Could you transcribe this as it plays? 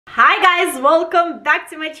Hi guys, welcome back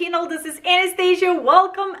to my channel. This is Anastasia.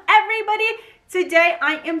 Welcome everybody. Today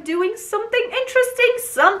I am doing something interesting,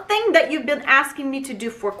 something that you've been asking me to do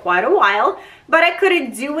for quite a while, but I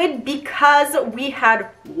couldn't do it because we had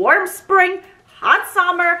warm spring, hot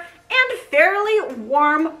summer, and fairly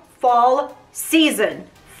warm fall season.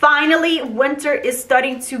 Finally, winter is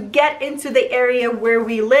starting to get into the area where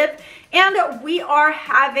we live, and we are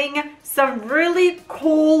having some really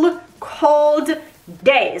cold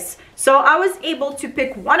days. So I was able to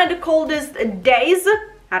pick one of the coldest days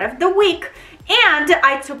out of the week, and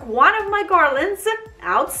I took one of my garlands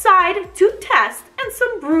outside to test in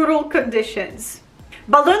some brutal conditions.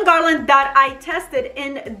 Balloon garland that I tested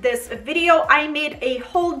in this video, I made a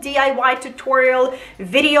whole DIY tutorial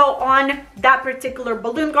video on that particular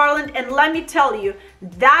balloon garland, and let me tell you,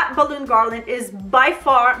 that balloon garland is by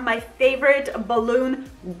far my favorite balloon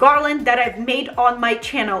garland that I've made on my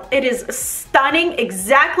channel. It is stunning,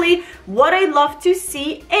 exactly what I love to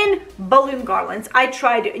see in balloon garlands. I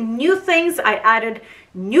tried new things, I added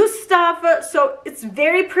new stuff, so it's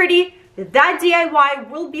very pretty. That DIY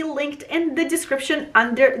will be linked in the description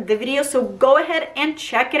under the video, so go ahead and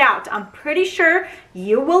check it out. I'm pretty sure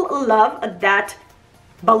you will love that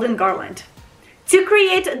balloon garland. To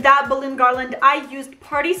create that balloon garland, I used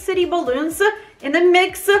Party City balloons in a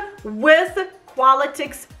mix with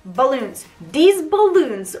Qualitix balloons. These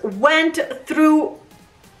balloons went through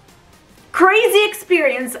crazy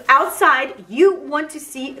experience outside. You want to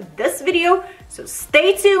see this video, so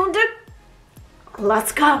stay tuned.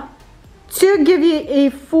 Let's go. To give you a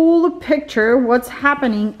full picture what's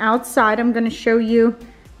happening outside, I'm going to show you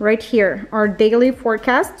right here our daily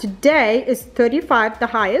forecast. Today is 35, the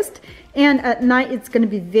highest, and at night it's going to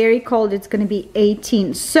be very cold. It's going to be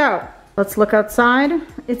 18. So let's look outside.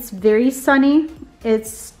 It's very sunny,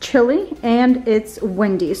 it's chilly, and it's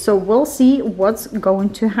windy. So we'll see what's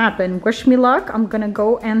going to happen. Wish me luck. I'm going to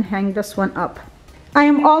go and hang this one up. I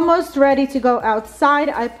am almost ready to go outside.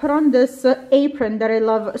 I put on this apron that I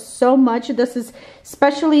love so much. This is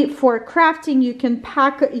especially for crafting. You can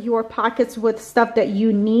pack your pockets with stuff that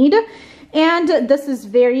you need, and this is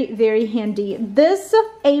very, very handy. This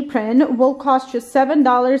apron will cost you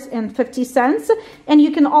 $7.50, and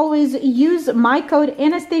you can always use my code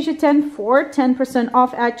Anastasia10 for 10%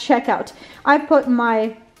 off at checkout. I put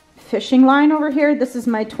my fishing line over here. This is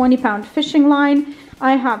my 20-pound fishing line.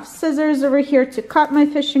 I have scissors over here to cut my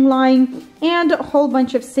fishing line, and a whole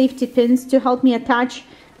bunch of safety pins to help me attach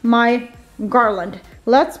my garland.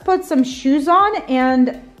 Let's put some shoes on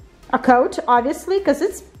and a coat, obviously, because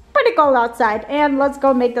it's pretty cold outside, and let's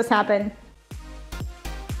go make this happen.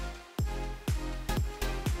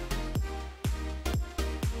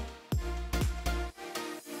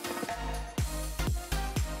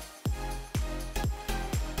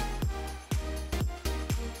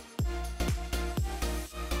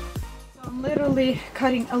 Literally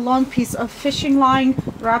cutting a long piece of fishing line,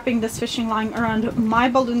 wrapping this fishing line around my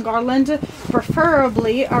balloon garland,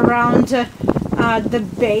 preferably around the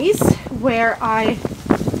base where I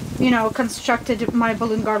constructed my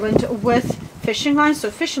balloon garland with fishing line, so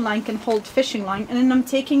fishing line can hold fishing line. And then I'm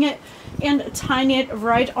taking it and tying it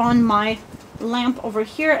right on my lamp over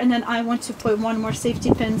here, and then I want to put one more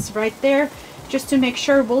safety pins right there just to make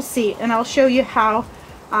sure. We'll see, and I'll show you how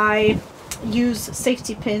I use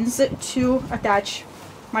safety pins to attach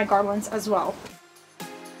my garlands as well.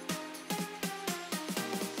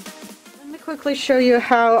 Let me quickly show you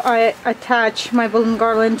how I attach my balloon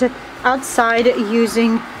garland outside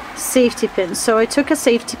using safety pins. So I took a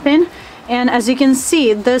safety pin, and as you can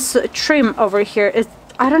see, this trim over here is,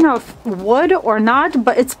 I don't know if wood or not,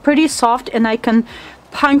 but it's pretty soft, and I can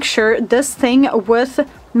puncture this thing with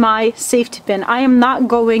my safety pin. I am not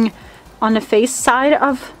going on the face side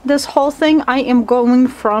of this whole thing. I am going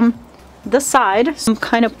from the side. So I'm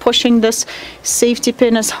kind of pushing this safety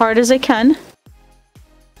pin as hard as I can.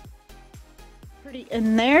 Pretty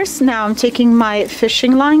in there. So now I'm taking my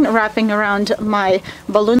fishing line, wrapping around my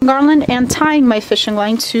balloon garland, and tying my fishing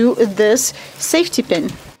line to this safety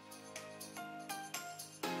pin.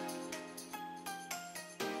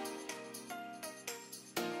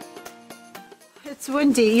 It's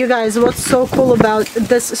windy, you guys. What's so cool about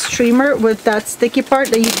this streamer with that sticky part,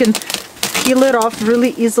 that you can peel it off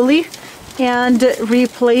really easily and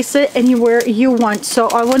replace it anywhere you want. So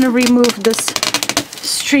I want to remove this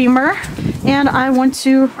streamer, and I want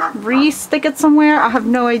to re-stick it somewhere. I have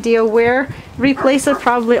no idea where. Replace it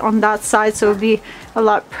probably on that side, so it would be a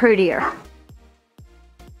lot prettier.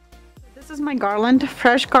 This is my garland,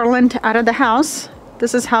 fresh garland out of the house.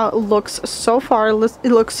 This is how it looks so far. It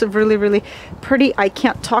looks really, really pretty. I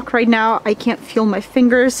can't talk right now. I can't feel my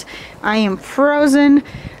fingers. I am frozen.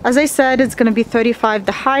 As I said, it's gonna be 35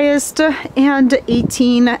 the highest and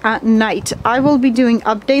 18 at night. I will be doing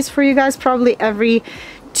updates for you guys probably every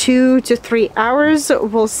 2 to 3 hours.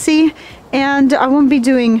 We'll see. And I won't be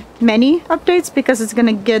doing many updates because it's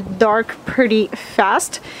gonna get dark pretty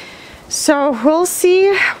fast. So we'll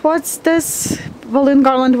see what this balloon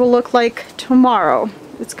garland will look like tomorrow.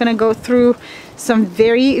 It's gonna go through some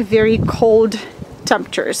very, very cold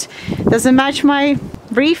temperatures. Does it match my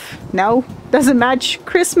wreath? No. Does it match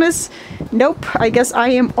Christmas? Nope. I guess I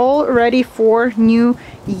am all ready for New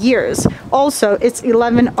Year's. Also, it's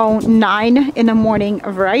 11:09 in the morning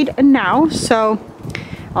right now, so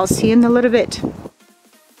I'll see you in a little bit.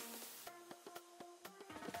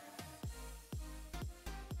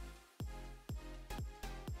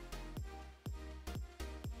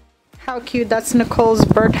 How cute. That's Nicole's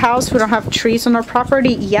birdhouse. We don't have trees on our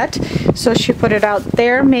property yet, so she put it out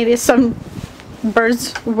there. Maybe some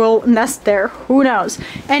birds will nest there. Who knows?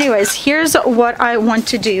 Anyways, here's what I want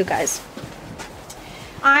to do, you guys.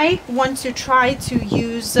 I want to try to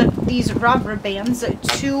use these rubber bands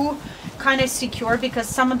to kind of secure, because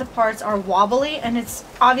some of the parts are wobbly, and it's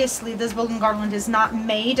obviously this balloon garland is not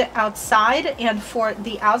made outside, and for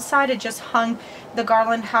the outside it just hung the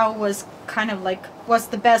garland how it was kind of like was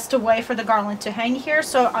the best way for the garland to hang here.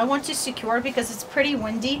 So I want to secure because it's pretty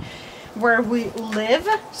windy where we live.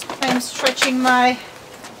 I'm stretching my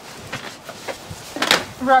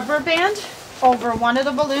rubber band over one of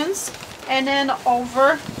the balloons and then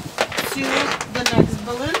over to the next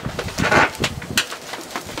balloon.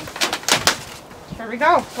 Here we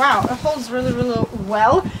go. Wow, it holds really, really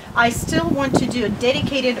well. I still want to do a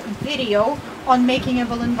dedicated video on making a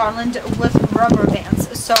balloon garland with rubber bands,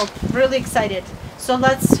 so really excited. So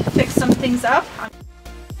let's fix some things up.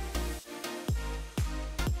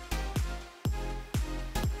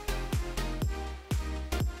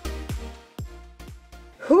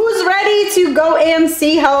 Who's ready to go and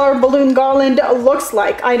see how our balloon garland looks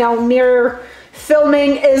like? I know mirror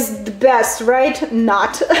filming is the best, right?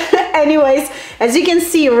 Not. Anyways, as you can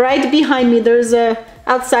see right behind me, there's a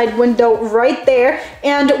outside window right there,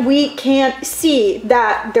 and we can't see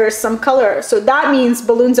that there's some color. So that means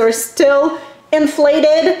balloons are still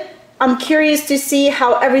inflated. I'm curious to see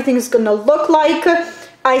how everything's gonna look like.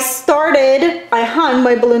 I hung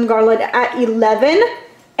my balloon garland at 11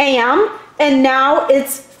 a.m. and now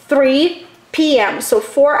it's 3 p.m. So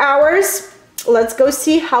 4 hours. Let's go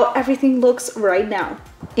see how everything looks right now.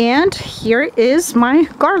 And here is my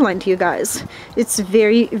garland, you guys. It's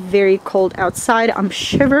very, very cold outside. I'm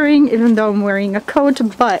shivering even though I'm wearing a coat,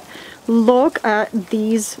 but look at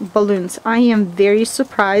these balloons. I am very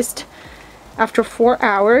surprised. After 4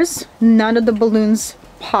 hours, none of the balloons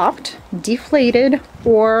popped, deflated,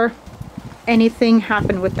 or anything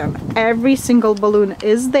happened with them. Every single balloon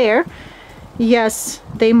is there. Yes,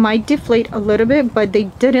 they might deflate a little bit, but they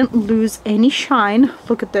didn't lose any shine.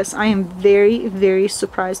 Look at this. I am very, very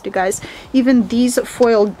surprised, you guys. Even these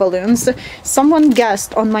foiled balloons, someone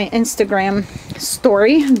guessed on my Instagram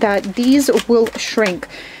story that these will shrink.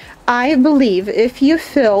 I believe if you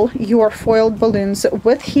fill your foiled balloons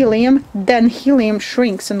with helium, then helium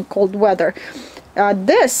shrinks in cold weather.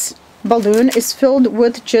 This balloon is filled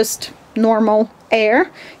with just normal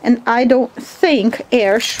air, and I don't think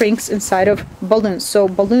air shrinks inside of balloons. So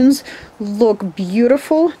balloons look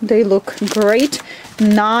beautiful, they look great,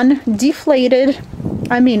 non-deflated.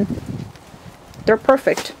 I mean, they're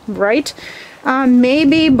perfect, right?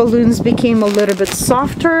 Maybe balloons became a little bit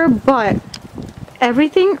softer, but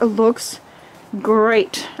everything looks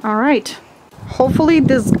great. All right, hopefully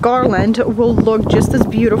this garland will look just as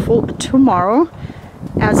beautiful tomorrow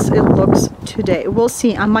as it looks today. We'll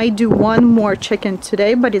see. I might do one more check-in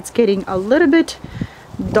today, but it's getting a little bit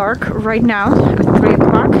dark right now at 3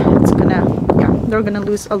 o'clock. It's gonna, yeah, they're gonna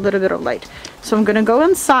lose a little bit of light. So I'm gonna go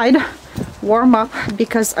inside, warm up,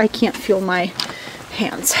 because I can't feel my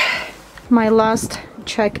hands. My last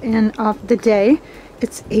check-in of the day.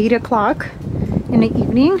 It's 8 o'clock in the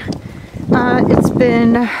evening. It's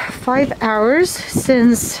been 5 hours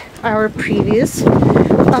since our previous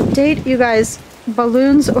update. You guys,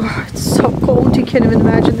 balloons, oh, it's so cold, you can't even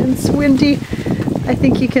imagine. It's windy. I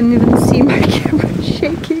think you can even see my camera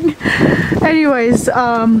shaking. Anyways,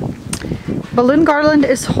 balloon garland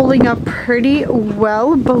is holding up pretty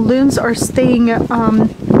well. Balloons are staying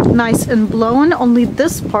nice and blown. Only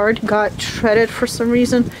this part got shredded for some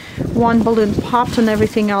reason. One balloon popped and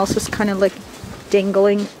everything else is kind of like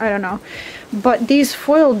dangling. I don't know. But these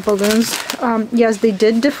foiled balloons, yes, they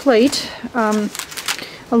did deflate.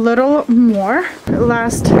 a little more.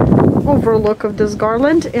 Last overlook of this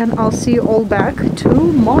garland, and I'll see you all back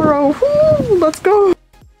tomorrow. Woo, let's go.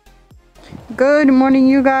 Good morning,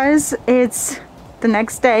 you guys. It's the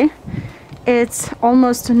next day. It's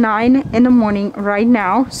almost 9 in the morning right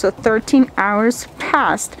now, so 13 hours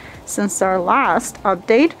passed since our last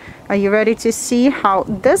update. Are you ready to see how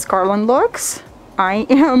this garland looks? I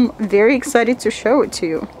am very excited to show it to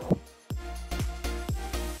you.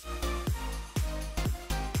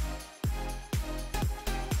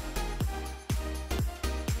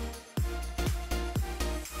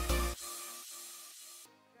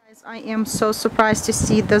 I am so surprised to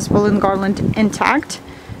see this balloon garland intact.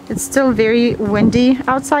 It's still very windy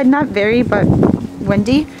outside, not very, but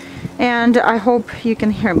windy, and I hope you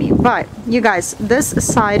can hear me. But you guys, this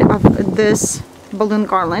side of this balloon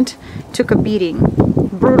garland took a beating,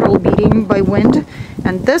 brutal beating by wind,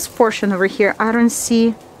 and this portion over here, I don't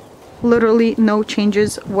see literally no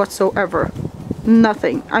changes whatsoever.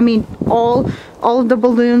 Nothing. I mean, all of the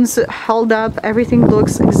balloons held up. Everything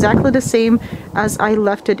looks exactly the same as I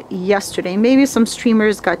left it yesterday. Maybe some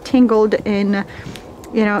streamers got tangled in,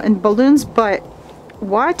 you know, in balloons, but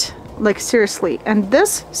what? Like, seriously. And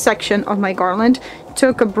this section of my garland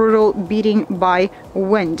took a brutal beating by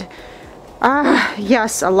wind.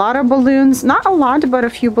 Yes, a lot of balloons, not a lot, but a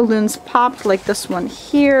few balloons popped, like this one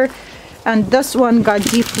here. And this one got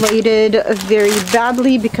deflated very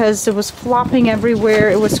badly because it was flopping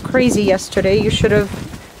everywhere. It was crazy yesterday. You should have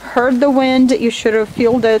heard the wind. You should have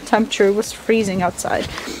felt the temperature. It was freezing outside.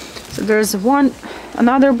 So there's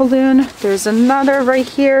another balloon. There's another right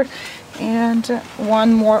here. And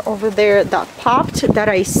one more over there that popped that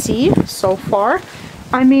I see so far.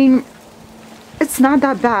 I mean, it's not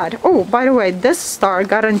that bad. Oh, by the way, this star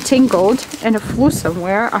got untangled and it flew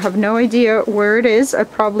somewhere. I have no idea where it is. I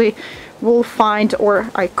probably will find,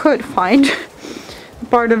 or I could find,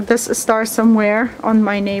 part of this star somewhere on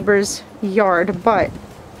my neighbor's yard. But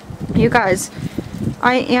you guys,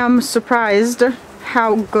 I am surprised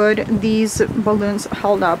how good these balloons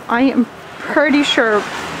held up. I am pretty sure,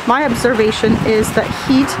 my observation is that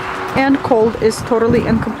heat and cold is totally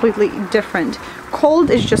and completely different.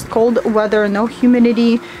 Cold is just cold weather, no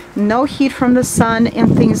humidity, no heat from the sun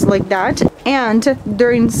and things like that. And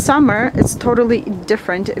during summer it's totally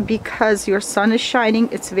different because your sun is shining,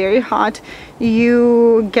 it's very hot,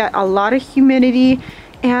 you get a lot of humidity,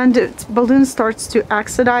 and balloons starts to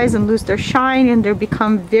oxidize and lose their shine, and they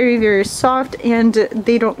become very, very soft, and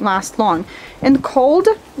they don't last long. And cold,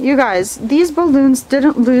 you guys, these balloons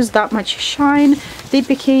didn't lose that much shine. They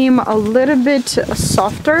became a little bit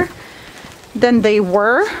softer than they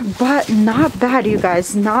were, but not bad, you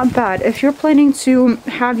guys, not bad. If you're planning to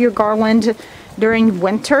have your garland during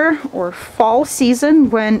winter or fall season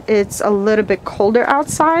when it's a little bit colder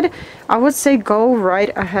outside, I would say go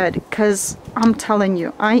right ahead, because I'm telling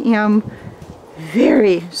you, I am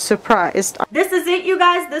very surprised. This is it, you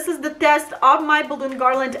guys. This is the test of my balloon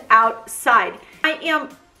garland outside. I am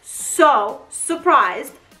so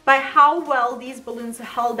surprised by how well these balloons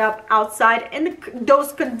held up outside in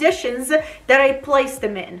those conditions that I placed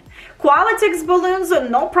them in. Qualitix balloons,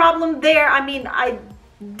 no problem there. I mean, I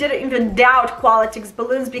didn't even doubt Qualitix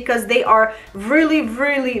balloons because they are really,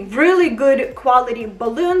 really, really good quality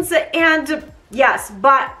balloons. And yes,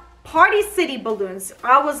 but Party City balloons,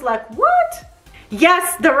 I was like, what?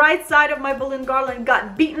 Yes, the right side of my balloon garland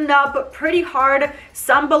got beaten up pretty hard.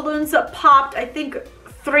 Some balloons popped. I think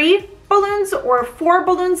 3 balloons or 4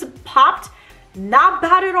 balloons popped. Not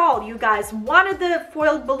bad at all, you guys. One of the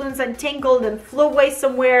foiled balloons untangled and flew away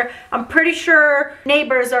somewhere. I'm pretty sure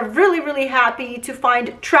neighbors are really, really happy to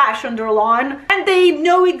find trash on their lawn, and they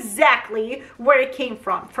know exactly where it came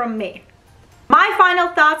from me. My final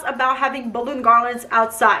thoughts about having balloon garlands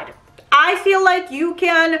outside. I feel like you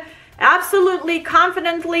can absolutely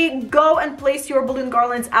confidently go and place your balloon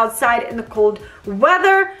garlands outside in the cold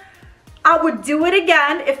weather. I would do it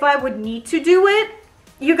again if I would need to do it.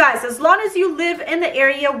 You guys, as long as you live in the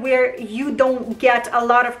area where you don't get a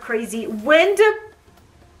lot of crazy wind,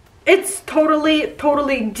 it's totally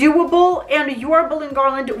doable, and your balloon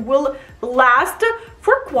garland will last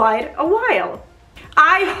for quite a while.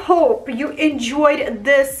 I hope you enjoyed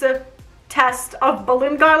this test of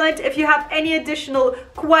balloon garland. If you have any additional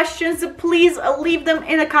questions, please leave them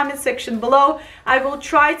in the comment section below. I will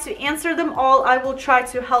try to answer them all. I will try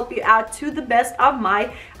to help you out to the best of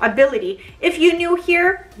my ability. If you're new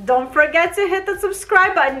here, don't forget to hit the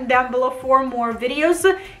subscribe button down below for more videos.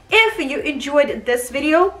 If you enjoyed this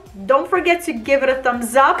video, don't forget to give it a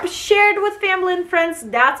thumbs up, share it with family and friends.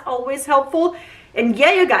 That's always helpful. And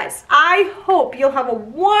yeah, you guys, I hope you'll have a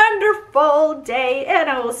wonderful day, and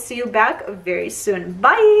I will see you back very soon.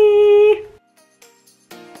 Bye!